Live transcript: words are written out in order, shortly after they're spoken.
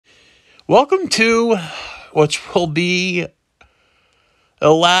Welcome to which will be the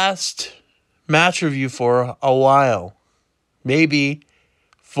last match review for a while. Maybe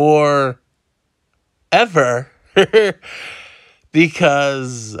for ever.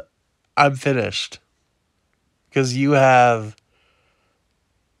 Because I'm finished. Because you have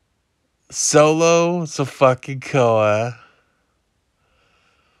Solo Sikoa,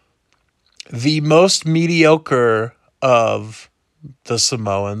 the most mediocre of the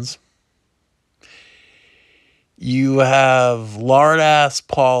Samoans. You have lard-ass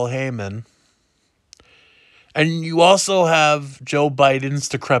Paul Heyman. And you also have Joe Biden's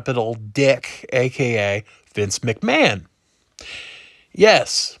decrepit old dick, a.k.a. Vince McMahon.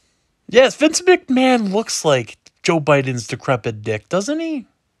 Yes, Vince McMahon looks like Joe Biden's decrepit dick, doesn't he?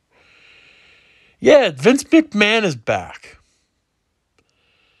 Yeah, Vince McMahon is back.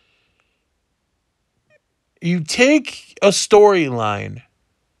 You take a storyline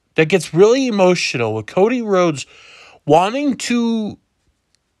that gets really emotional with Cody Rhodes wanting to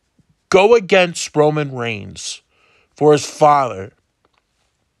go against Roman Reigns for his father,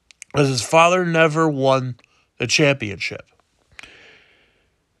 because his father never won the championship.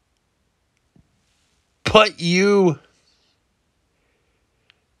 But you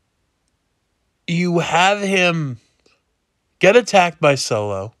have him get attacked by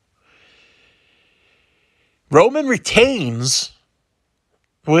Solo. Roman retains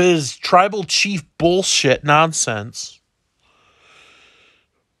with his tribal chief bullshit nonsense.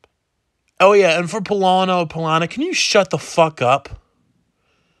 Oh yeah, and for Polana, can you shut the fuck up?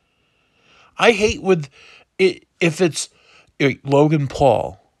 I hate with it if it's Logan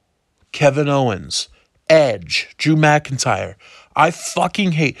Paul, Kevin Owens, Edge, Drew McIntyre. I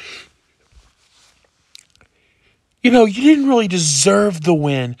fucking hate. You didn't really deserve the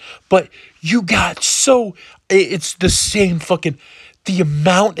win, but you got so. It's the same fucking. The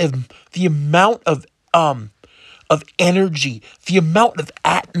amount of energy, the amount of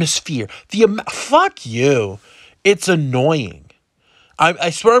atmosphere, fuck you. It's annoying. I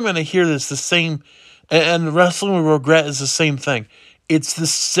swear I'm going to hear this the same, and Wrestling with Regret is the same thing. It's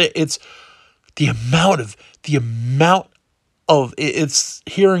the amount of it's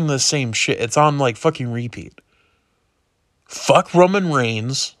hearing the same shit. It's on like fucking repeat. Fuck Roman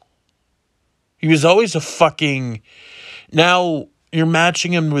Reigns. He was always a fucking. Now you're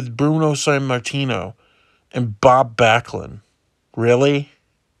matching him with Bruno Sammartino and Bob Backlund. Really?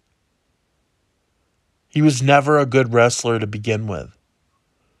 He was never a good wrestler to begin with.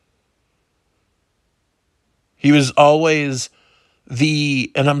 He was always and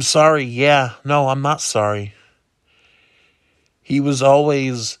I'm sorry, I'm not sorry. He was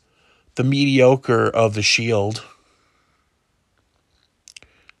always the mediocre of the Shield.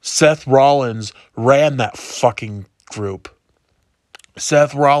 Seth Rollins ran that fucking group.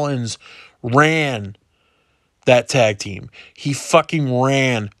 Seth Rollins ran that tag team. He fucking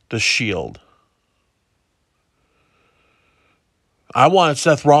ran the Shield. I wanted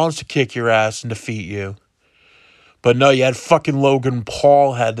Seth Rollins to kick your ass and defeat you. But no, you had fucking Logan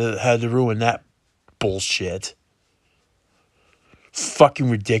Paul had to ruin that bullshit. Fucking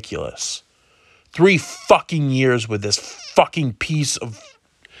ridiculous. 3 fucking years with this fucking piece of.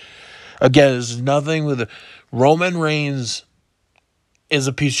 Again, there's nothing with Roman Reigns is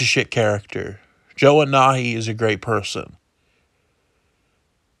a piece of shit character. Joe Anahi is a great person.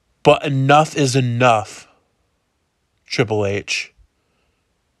 But enough is enough, Triple H.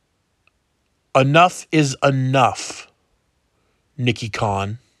 Enough is enough, Nikki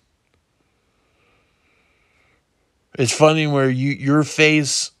Khan. It's funny where the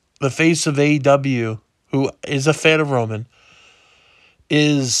face of AEW, who is a fan of Roman,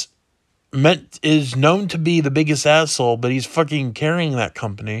 is known to be the biggest asshole, but he's fucking carrying that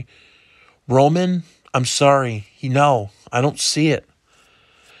company. Roman, I'm sorry. I don't see it.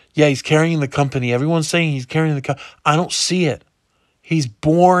 Yeah, he's carrying the company. Everyone's saying he's carrying the company. I don't see it. He's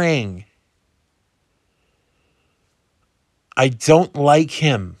boring. I don't like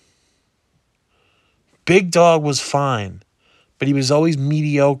him. Big Dog was fine, but he was always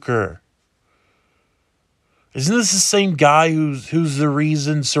mediocre. Isn't this the same guy who's the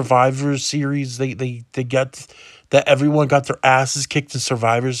reason Survivor Series they got that everyone got their asses kicked in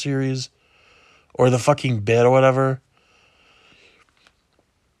Survivor Series or the fucking bid or whatever?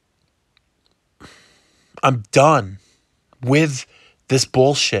 I'm done with this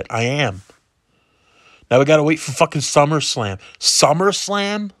bullshit. I am. Now we gotta wait for fucking SummerSlam.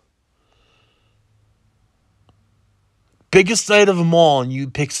 SummerSlam? Biggest night of them all, and you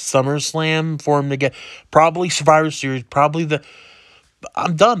pick SummerSlam for him to get probably Survivor Series,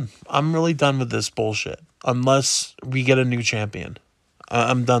 I'm done. I'm really done with this bullshit. Unless we get a new champion.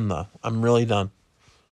 I'm done though. I'm really done.